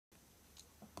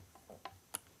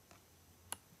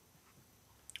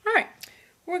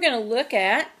We're going to look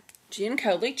at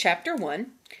Giancoli, Chapter 1,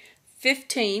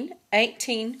 15,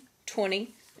 18,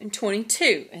 20, and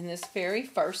 22 in this very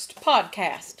first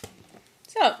podcast.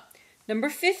 So, number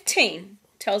 15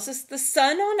 tells us the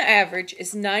sun on average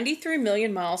is 93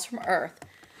 million miles from Earth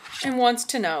and wants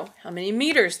to know how many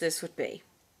meters this would be.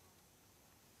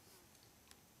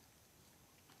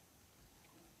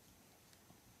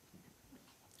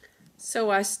 So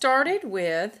I started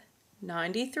with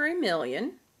 93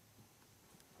 million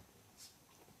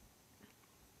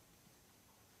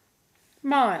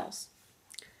miles.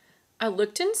 I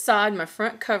looked inside my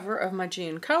front cover of my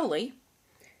Giancoli,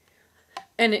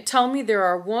 and it told me there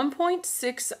are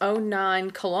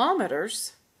 1.609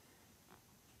 kilometers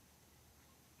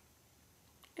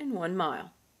in 1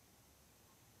 mile.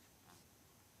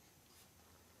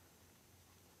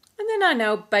 And then I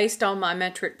know, based on my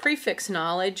metric prefix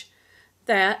knowledge,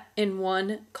 that in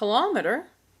 1 kilometer,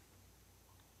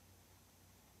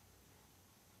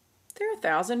 there are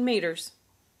 1,000 meters.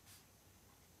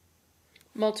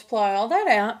 Multiply all that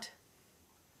out,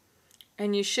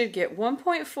 and you should get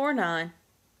 1.49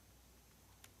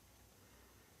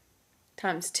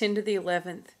 times 10 to the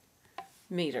 11th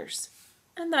meters.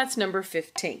 And that's number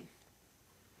 15.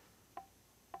 All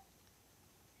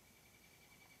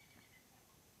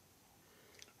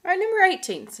right, number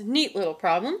 18. It's a neat little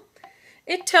problem.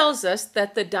 It tells us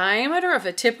that the diameter of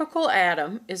a typical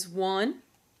atom is 1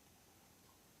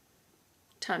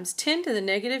 times 10 to the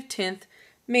negative 10th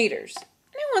meters.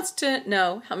 And it wants to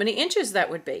know how many inches that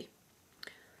would be.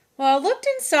 Well, I looked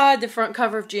inside the front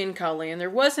cover of Giancoli, and there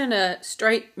wasn't a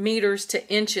straight meters to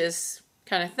inches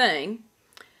kind of thing.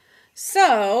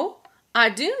 So, I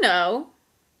do know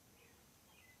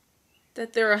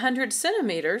that there are 100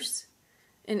 centimeters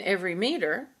in every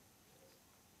meter.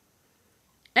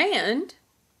 And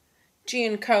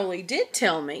Giancoli did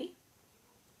tell me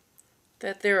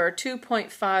that there are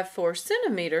 2.54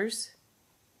 centimeters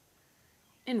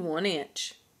in 1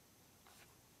 inch.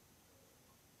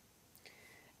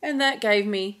 And that gave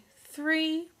me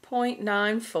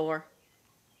 3.94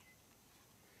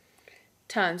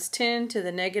 times 10 to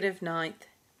the negative 9th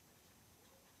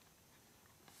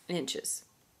inches.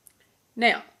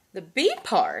 Now, the B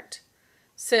part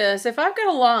says if I've got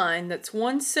a line that's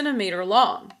 1 centimeter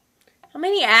long, how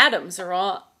many atoms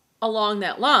are along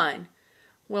that line?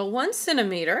 Well, 1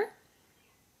 centimeter,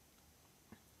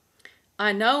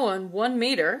 I know on 1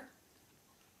 meter,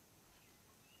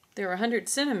 there are 100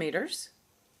 centimeters.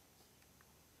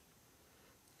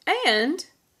 And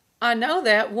I know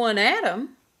that 1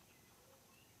 atom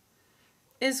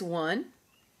is 1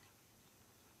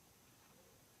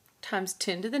 times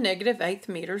 10 to the negative 8th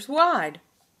meters wide.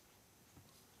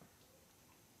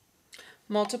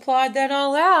 Multiplied that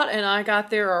all out, and I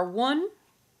got there are 1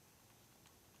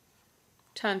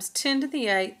 times 10 to the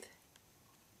 8th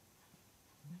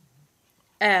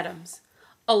atoms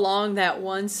along that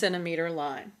 1 centimeter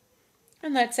line.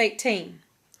 And that's 18.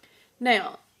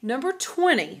 Now, number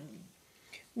 20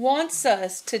 wants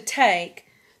us to take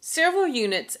several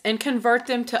units and convert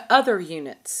them to other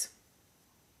units.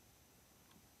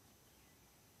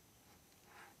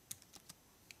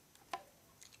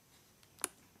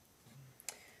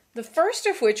 The first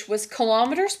of which was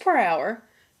kilometers per hour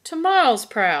to miles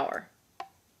per hour.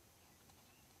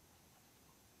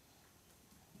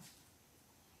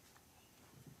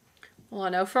 Well, I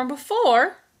know from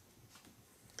before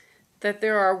that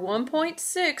there are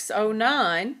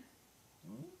 1.609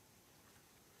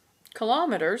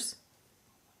 kilometers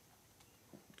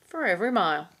for every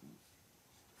mile.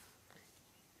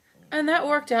 And that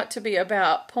worked out to be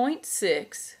about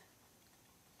 0.6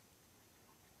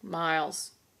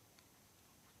 miles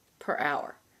per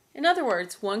hour. In other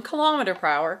words, 1 kilometer per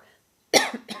hour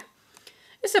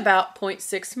is about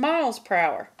 0.6 miles per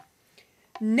hour.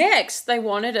 Next, they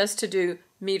wanted us to do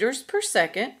meters per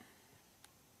second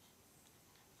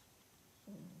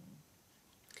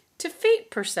to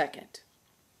feet per second.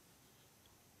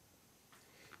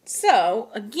 So,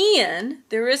 again,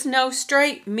 there is no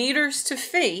straight meters to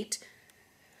feet.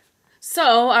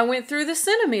 So, I went through the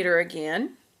centimeter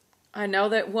again. I know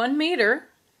that 1 meter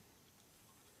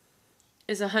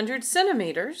is 100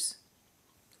 centimeters.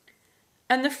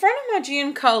 And the front of my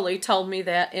Giancoli told me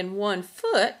that in 1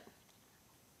 foot,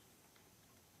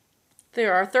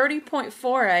 there are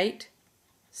 30.48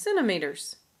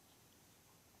 centimeters.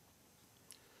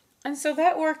 And so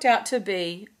that worked out to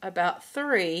be about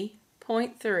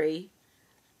 3.3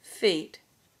 feet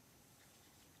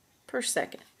per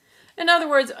second. In other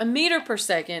words, a meter per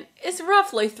second is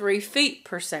roughly 3 feet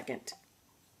per second.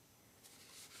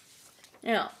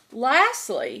 Now,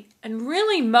 lastly, and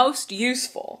really most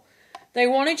useful, They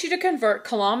wanted you to convert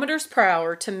kilometers per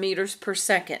hour to meters per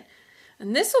second.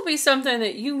 And this will be something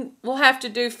that you will have to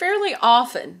do fairly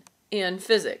often in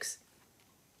physics.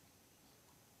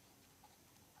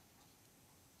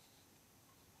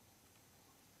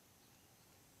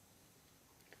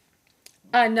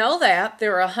 I know that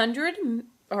there are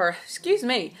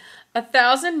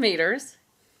 1,000 meters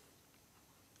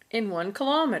in 1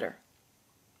 kilometer.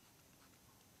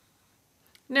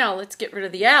 Now let's get rid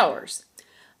of the hours.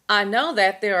 I know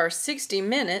that there are 60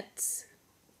 minutes.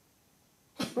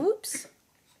 Oops.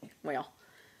 Well,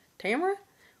 Tamara,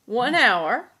 1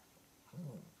 hour.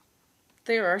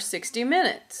 There are 60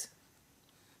 minutes.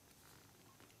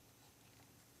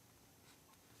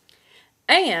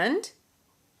 And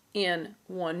in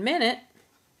 1 minute,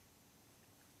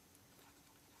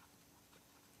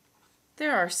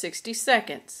 there are 60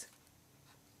 seconds.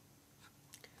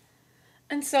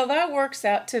 And so that works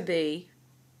out to be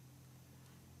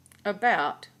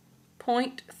about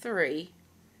 0.3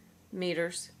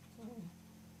 meters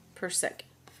per second,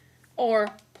 or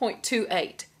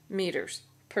 0.28 meters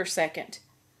per second.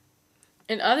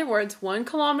 In other words, 1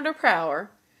 kilometer per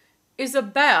hour is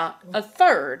about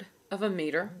 1/3 of a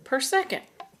meter per second.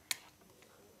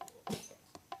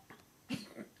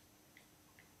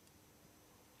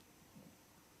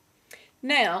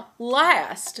 Now,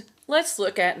 last, let's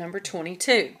look at number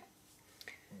 22.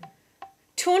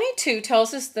 22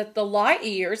 tells us that the light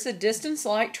year is the distance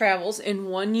light travels in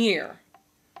 1 year.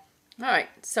 All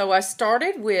right, so I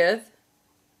started with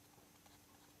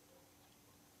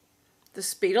the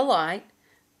speed of light,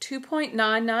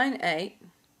 2.998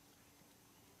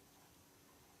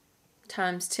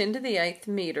 times 10 to the 8th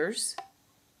meters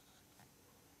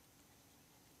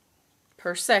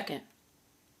per second.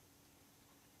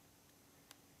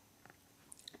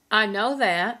 I know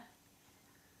that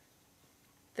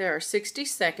there are 60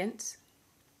 seconds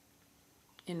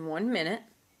in 1 minute,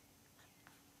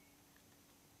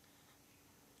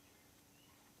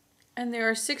 and there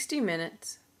are 60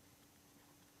 minutes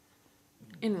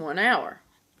in 1 hour.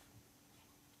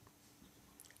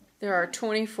 There are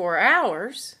 24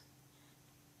 hours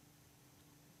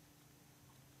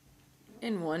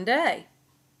in 1 day.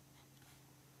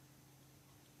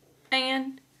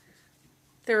 And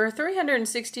there are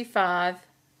 365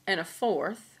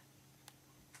 1/4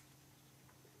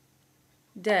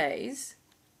 days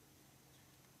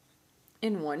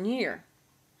in 1 year.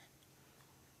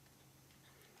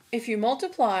 If you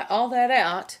multiply all that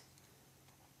out,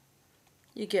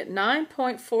 you get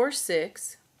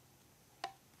 9.46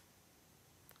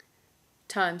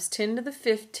 times 10 to the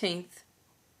 15th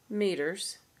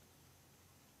meters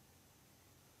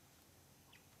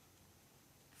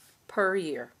per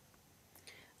year.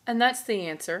 And that's the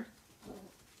answer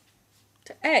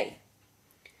to A.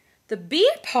 The B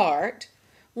part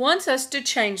wants us to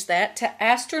change that to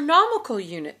astronomical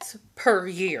units per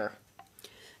year.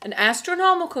 An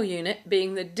astronomical unit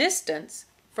being the distance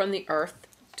from the Earth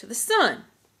to the Sun.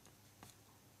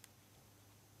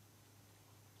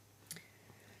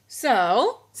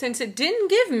 So, since it didn't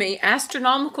give me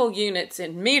astronomical units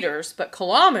in meters but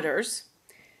kilometers,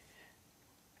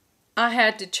 I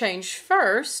had to change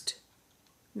first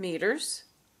meters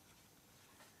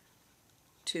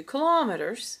to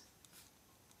kilometers.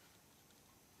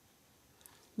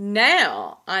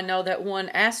 Now I know that 1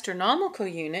 astronomical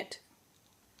unit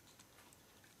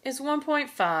is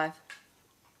 1.5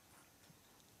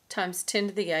 times 10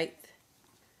 to the 8th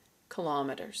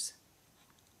kilometers.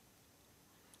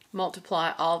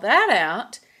 Multiply all that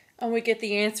out and we get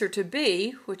the answer to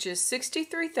B, which is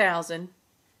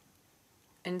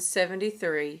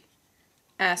 63,073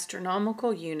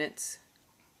 astronomical units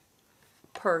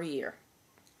per year.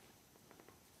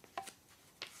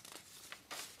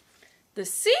 The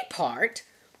C part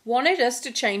wanted us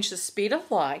to change the speed of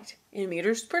light in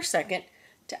meters per second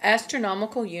to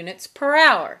astronomical units per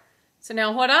hour. So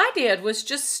now what I did was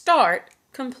just start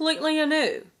completely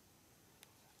anew.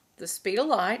 The speed of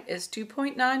light is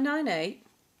 2.998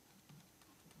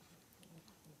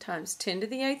 times 10 to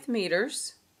the 8th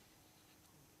meters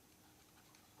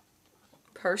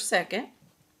per second.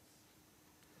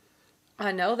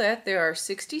 I know that there are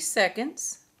 60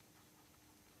 seconds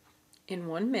in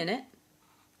 1 minute.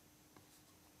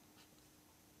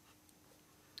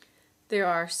 There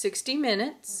are 60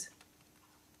 minutes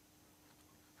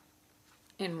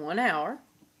in 1 hour.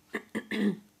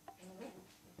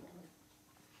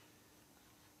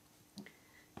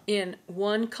 In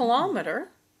 1 kilometer,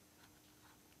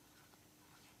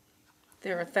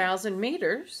 there are 1,000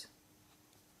 meters.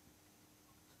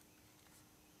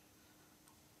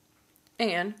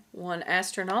 And 1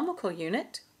 astronomical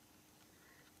unit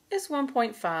is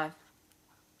 1.5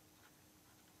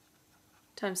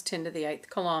 times 10 to the 8th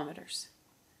kilometers.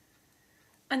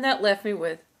 And that left me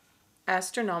with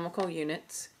astronomical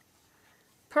units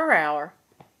per hour.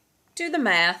 Do the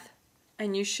math,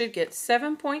 and you should get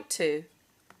 7.2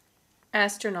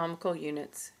 astronomical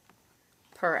units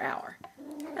per hour.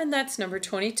 And that's number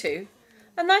 22.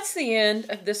 And that's the end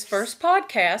of this first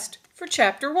podcast for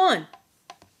Chapter 1.